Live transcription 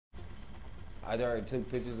I already took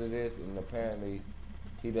pictures of this, and apparently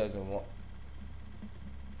he doesn't want.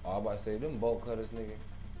 Oh, I'm about to say them bolt cutters, nigga.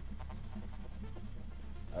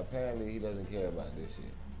 Apparently he doesn't care about this shit.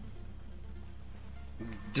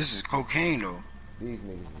 This is cocaine though. These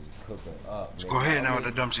niggas is cooking up. Let's go ahead now with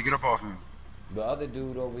the dumpster. Get up off him. The other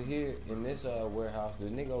dude over here in this warehouse, the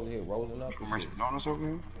nigga over here rolling up. Commercial donuts over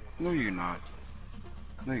here? No, you're not.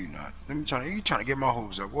 No, you're not. You trying to get my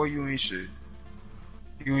hopes up. Boy, you ain't shit.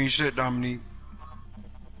 You ain't shit, Dominique.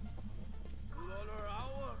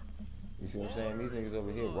 You see what I'm saying? These niggas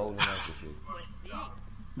over here rolling up the shit.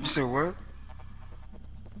 You said what?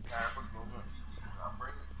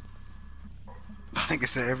 I think I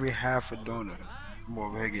said every half a donut. I'm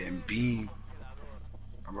over here getting beamed.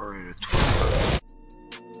 I'm already to 12.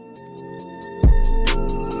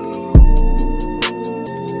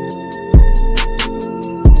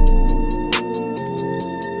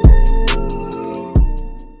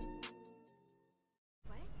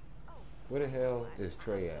 Where the hell is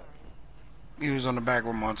Trey at? He was on the back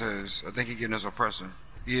with Montez. I think he getting his oppressor.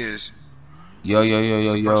 He is. Yo, what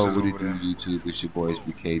it do, YouTube? It's your boy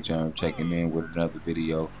HBK J. I'm checking in with another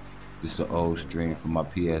video. This is an old stream from my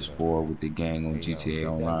PS4 with the gang on GTA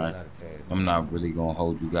Online. I'm not really gonna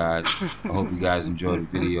hold you guys. I hope you guys enjoy the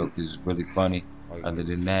video because it's really funny. Other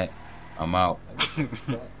than that, I'm out.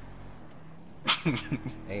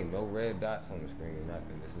 Ain't no red dots on the screen or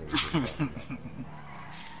nothing. This nigga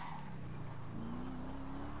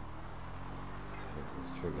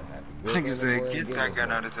just trigger happy. Nigga said, get that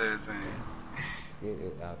gun out of his hand. Get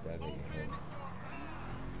it out that nigga head.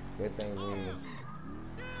 Good thing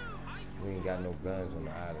we ain't got no guns on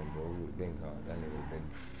the island, bro. We would've been caught. That nigga would've been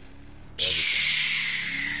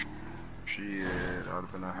everything. Shit, that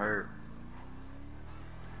would've been a hurt.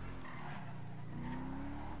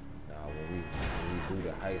 Nah, when we do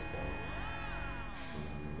the heist though,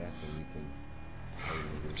 that's when we can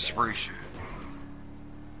spray shit.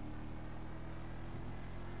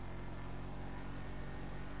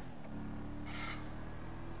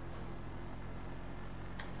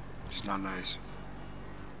 It's not nice.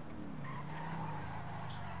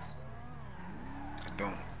 I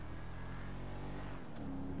don't.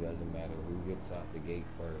 It doesn't matter who gets out the gate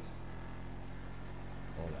first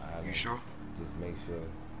on the island. You sure? Just make sure.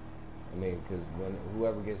 I mean, because when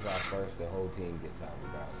whoever gets out first, the whole team gets out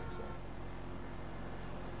regardless.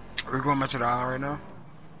 So. Are we going back to the island right now?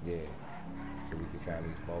 Yeah. So we can find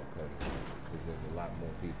these bulk cutters. Because there's a lot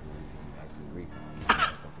more people we can actually recon the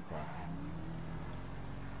property.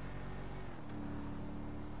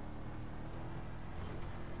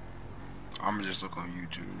 I'ma just look on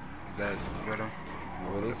YouTube. Is that better?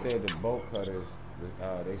 Well, they said the bolt cutters,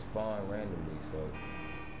 they spawn randomly, so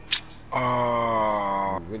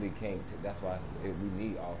we really can't. That's why we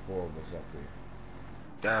need all 4 of us up here.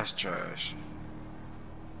 That's trash.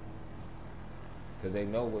 Cause they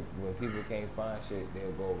know when people can't find shit,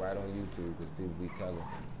 they'll go right on YouTube because people be telling them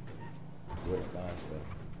where to find stuff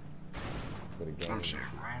for the game. Some shit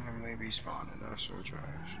randomly be spawning. That's so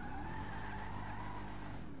trash.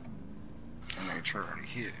 And they try to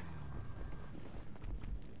hit.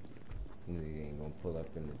 Nigga ain't gonna pull up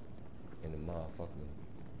in the motherfucking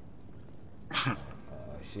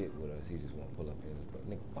shit with us. He just wanna pull up in his butt.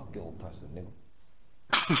 Nigga, fuck your oppressor, nigga.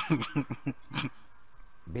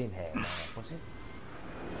 Been had my pussy.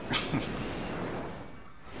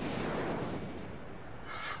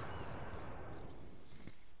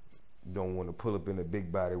 Don't wanna pull up in a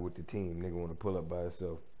big body with the team. Nigga wanna pull up by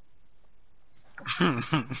himself.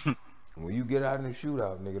 When you get out in the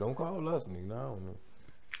shootout, nigga, don't call us, nigga. No, I don't know.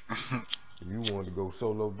 If you wanted to go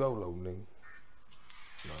solo dolo, nigga.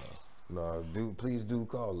 Nah, please do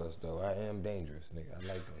call us though. I am dangerous, nigga. I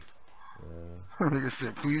like that. Nigga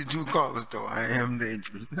said, please do call us though. I am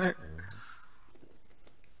dangerous. I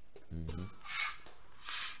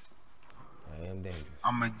am dangerous.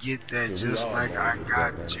 I'ma get that just like I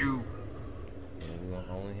got you. And we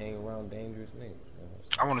gonna only hang around dangerous niggas.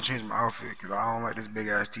 I want to change my outfit because I don't like this big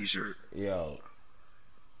ass t-shirt. Yo,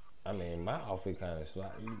 I mean, my outfit kind of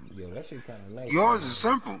sloppy. Yo, that shit kind of nice. Yours is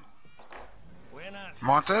simple.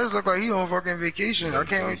 Montez look like he on fucking vacation. I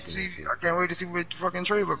can't wait to see what the fucking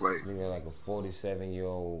Trey look like. Nigga like a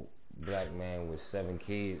 47-year-old black man with 7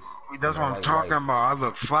 kids. That's what I'm talking about. I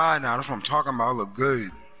look fly now. That's what I'm talking about. I look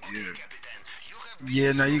good. Yeah.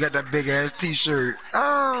 Yeah, now you got that big ass t-shirt.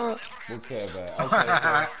 Ah. Okay,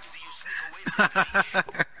 okay.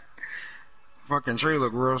 Fucking Trey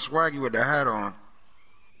look real swaggy with the hat on.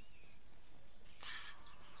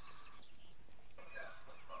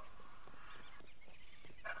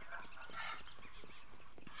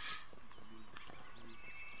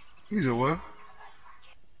 He's a what?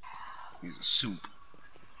 He's a soup.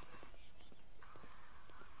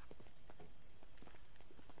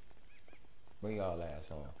 Bring y'all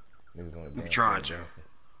ass on. Niggas on the We damn trying floor to. dancing.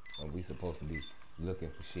 And we supposed to be looking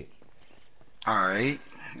for shit. Alright.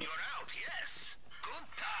 You're out, yes. Good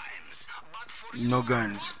times. But for No you,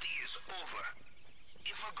 guns. the party is over.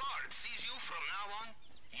 If a guard sees you from now on,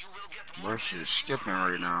 you will get more Bro, shit is than skipping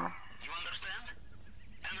silver. right now. You understand?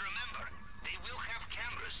 And remember, they will have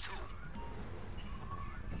cameras too.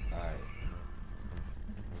 Alright.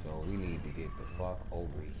 So we need to get the fuck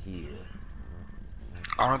over here.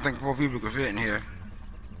 I don't think 4 people can fit in here.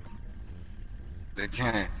 They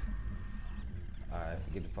can't. Alright,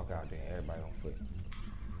 get the fuck out there. Everybody on foot.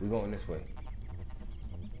 We going this way.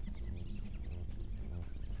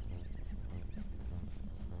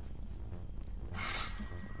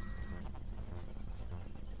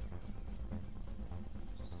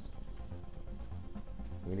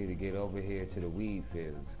 We need to get over here to the weed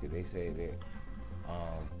fields, because they say that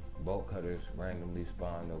bolt cutters randomly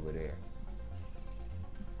spawn over there.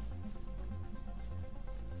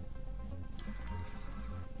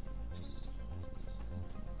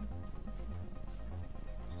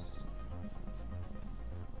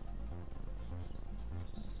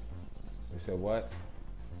 You said what?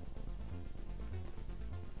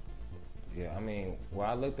 Yeah, I mean, well,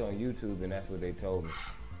 I looked on YouTube and that's what they told me.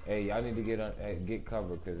 Hey, y'all need to get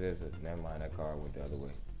cover because there's a. Never mind, that car went the other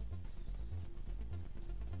way.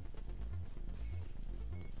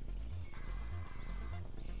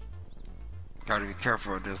 Gotta be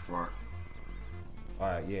careful at this part. All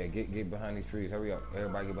right, yeah, get behind these trees. Hurry up,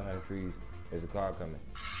 everybody, get behind the trees. There's a car coming.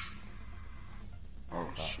 Oh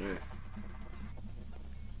shit.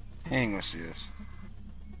 He ain't gonna see us.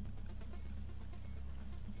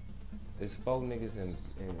 There's 4 niggas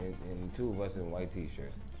and 2 of us in white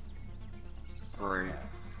t-shirts. Right.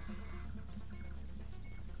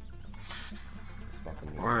 It's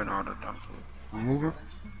fucking weird. Where in all the dump? We moving?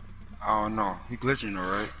 I don't know. He glitching though,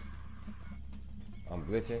 right? I'm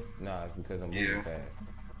glitching? Nah, it's because I'm moving Yeah. fast.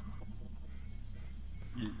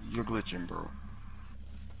 You're glitching, bro.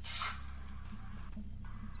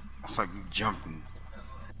 It's like you jumping.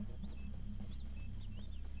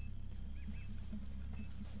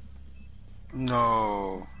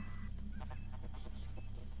 No.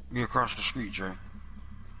 We across the street, Jay.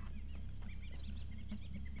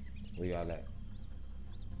 Where y'all at?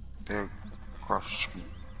 They're across the street.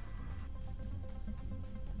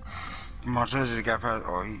 Montez just got past.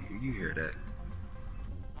 Oh, you hear that?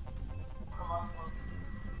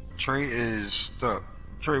 Trey is stuck.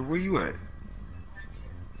 Trey, where you at?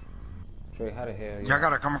 Trey, how the hell Y'all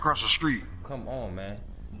gotta come across the street. Come on, man.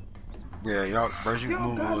 Yeah, y'all, bro, you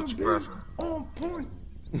move a little too fast. On point.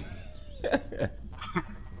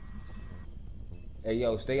 Hey,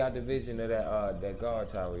 yo, stay out the vision of that guard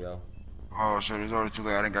tower, yo. Oh shit, it's already too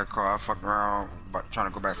late. I didn't got caught. I fucked around, but trying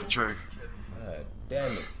to go back to Trey. God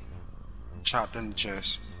damn it. Chopped in the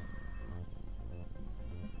chest.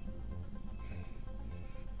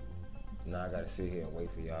 Now I gotta sit here and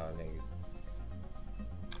wait for y'all niggas.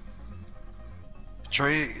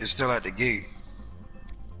 Trey is still at the gate.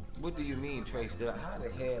 What do you mean, Trey? Still? How the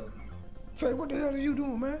hell? Trey, what the hell are you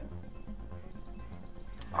doing, man?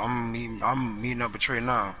 I'm meeting up with Trey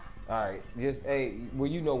now. All right, just hey, well,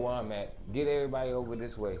 you know where I'm at. Get everybody over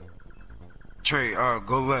this way. Trey,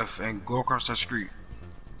 go left and go across that street.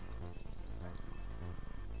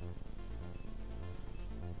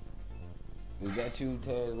 Is that you,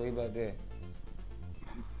 Taz? Way back there.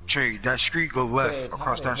 Trey, that street, go left. Taz,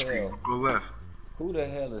 Across how the that street, hell? go left. Who the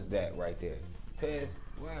hell is that right there? Taz,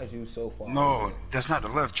 why is you so far? No, that's not the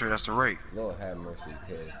left, Trey. That's the right. Lord have mercy,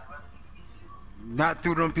 Taz. Not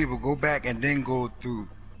through them people. Go back and then go through.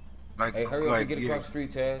 Like, Hey, hurry up like, and get yeah. across the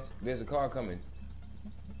street, Taz. There's a car coming.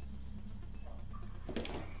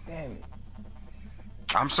 Damn it.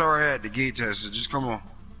 I'm sorry I had the gate test. So just come on.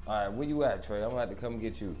 All right, where you at, Trey? I'm gonna have to come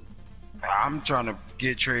get you. I'm trying to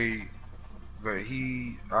get Trey, but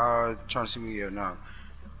he trying to see me here now.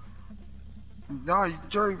 No,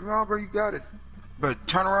 Trey, no, bro, you got it. But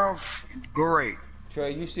turn around, go right.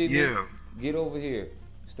 Trey, you see me? Yeah. Get over here.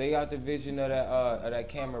 Stay out the vision of that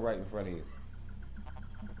camera right in front of you.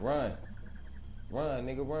 Run,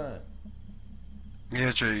 nigga, run.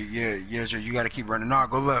 Yeah, Trey. Yeah, Trey. You gotta keep running. Nah,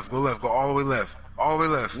 go left. Go all the way left. All the way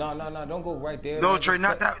left. No, don't go right there. No, man. Trey, Just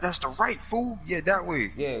not cut- that. That's the right, fool. Yeah, that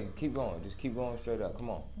way. Yeah, keep going. Just keep going straight up. Come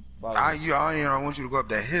on. Follow I me. want you to go up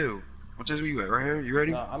that hill. What's this? Where you at? Right here? You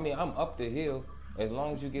ready? No, I mean, I'm up the hill. As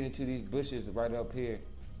long as you get into these bushes right up here,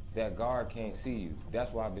 that guard can't see you.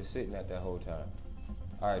 That's why I've been sitting at that whole time.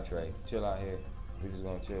 All right, Trey, chill out here. We just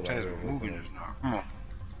gonna chill right Trey's here. moving this now. Come on.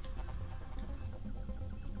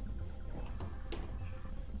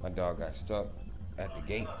 My dog got stuck at the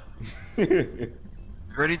gate.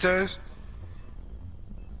 Ready, Taz?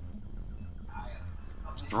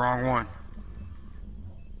 The wrong one.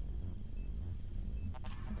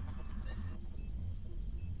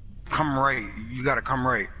 Come right. You gotta come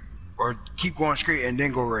right. Or keep going straight and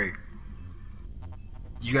then go right.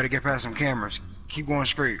 You gotta get past some cameras. Keep going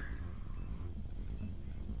straight.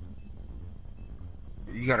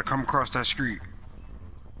 You gotta come across that street.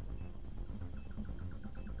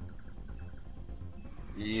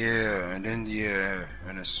 Yeah, and then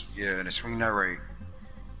and it's swing that right.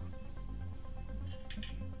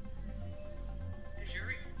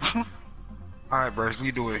 Alright, Bryce,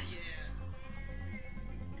 lead the way.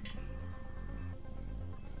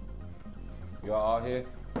 Y'all all here?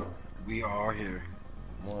 We are all here.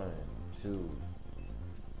 1, 2,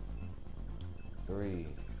 3.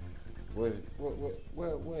 Where's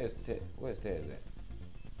Tez at?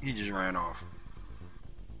 He just ran off.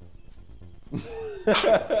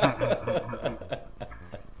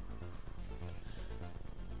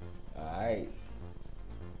 Alright.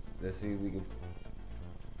 Let's see if we can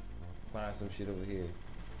find some shit over here.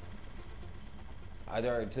 I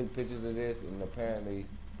already took pictures of this and apparently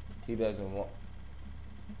he doesn't want.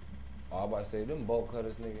 Oh, I'm about to say, them bolt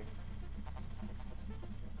cutters, nigga.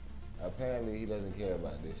 Apparently he doesn't care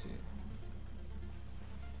about this shit.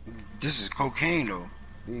 This is cocaine though.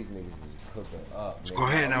 These niggas is cooking up. Go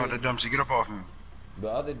ahead now with the dumpster. Get up off him. The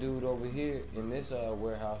other dude over here in this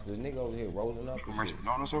warehouse, the nigga over here rolling up. Commercial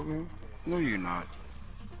McDonald's over here? No, you're not.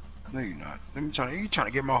 No, you're not. You trying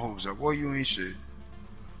to get my hopes up. Boy, you ain't shit.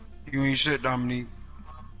 You ain't shit, Dominique.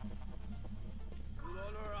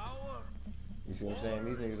 You see what I'm saying?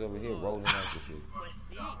 These niggas over here rolling up the shit.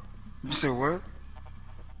 You said what?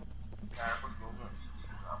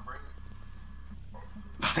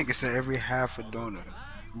 I think it said every half a donut.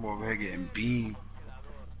 I'm over here getting beamed.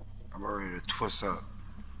 I'm ready to twist up.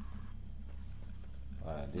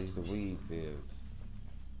 Alright, these the weed fields.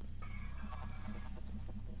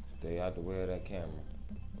 Stay out the way of that camera.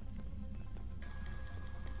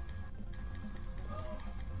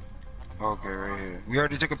 Okay, right here. We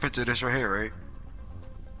already took a picture of this right here, right?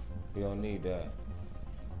 You don't need that.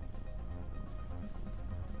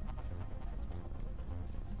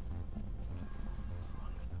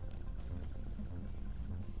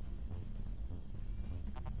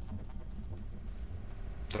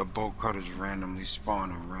 The bolt cutters randomly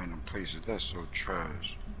spawn in random places. That's so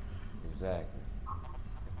trash. Exactly.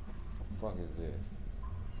 What the fuck is this?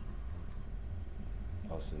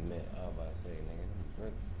 Oh, cement. I was about to say, nigga, them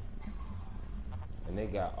bricks. And they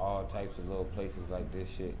got all types of little places like this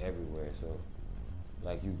shit everywhere, so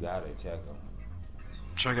like you gotta check them.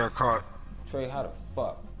 Trey got caught. Trey, how the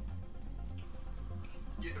fuck?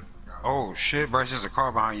 Oh shit, Bryce, there's a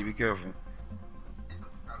car behind you. Be careful.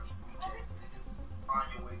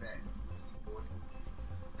 Find your way back.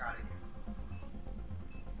 Got it.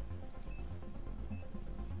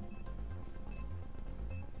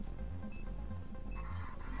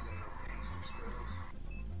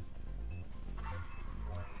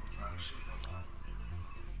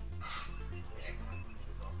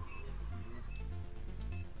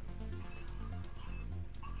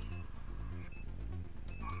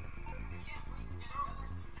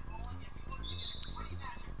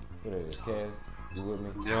 What is this, Kaz? You with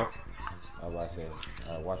me? Yep. I was about to say,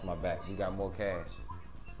 alright, watch my back. We got more cash.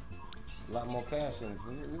 A lot more cash in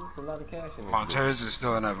it's a lot of cash in this. Montez is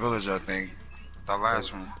still in that village, I think. The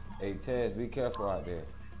last one. Hey, Tez, be careful out there.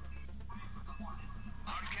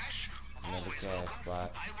 Another cash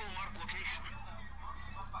spot.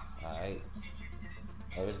 Alright.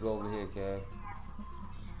 Hey, let's go over here, Cav.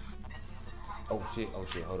 Oh shit,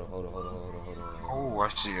 hold on. Oh, I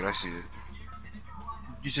see it.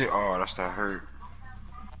 You said, oh, that's that hurt.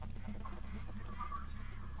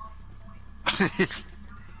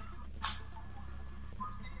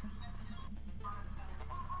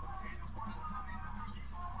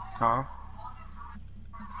 Huh?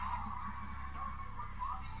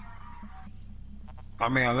 I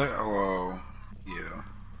mean, well, yeah.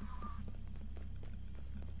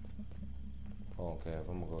 Hold on, Cav,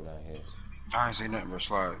 I'm gonna go down here. I ain't say nothing but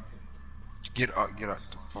slide. Get out the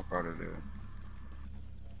fuck out of there.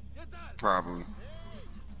 Probably.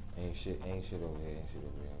 Ain't shit over here,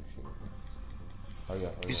 Oh yeah.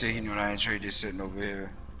 He said he knew I ain't trade just sitting over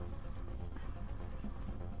here.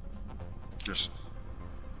 Just.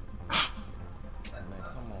 Man,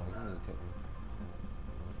 come on, you need to.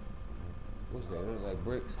 What's that? It looks like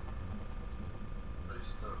bricks.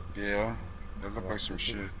 Yeah, that look like some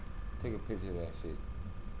shit. Take a picture of that shit.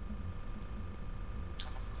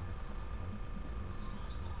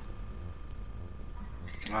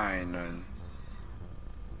 I ain't nothing.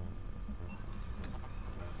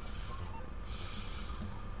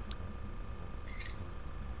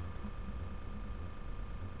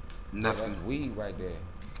 Nothing. That's weed right there.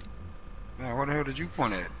 Man, what the hell did you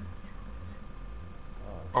point at?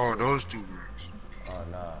 Oh, those two bricks. Oh,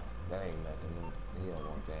 nah. That ain't nothing. He don't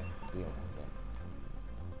want that. He don't want that.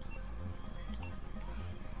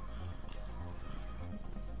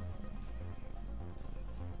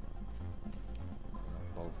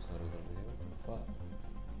 Both cutters over there. What the fuck?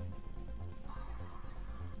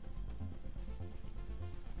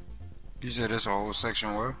 You said this whole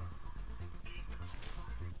section where?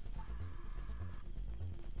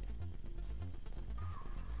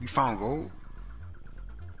 You found gold?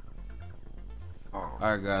 Oh.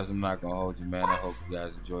 Alright guys, I'm not gonna hold you, man. I hope you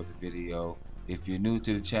guys enjoyed the video. If you're new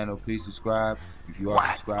to the channel, please subscribe. If you are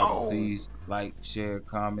subscribed, please like, share,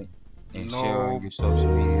 comment, and share on your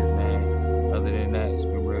social media, man. Other than that, it's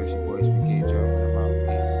been real. It's your boy HBK J, and I'm out.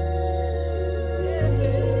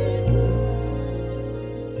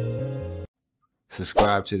 Peace.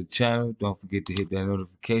 Subscribe to the channel. Don't forget to hit that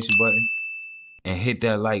notification button. And hit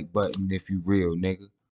that like button if you real, nigga.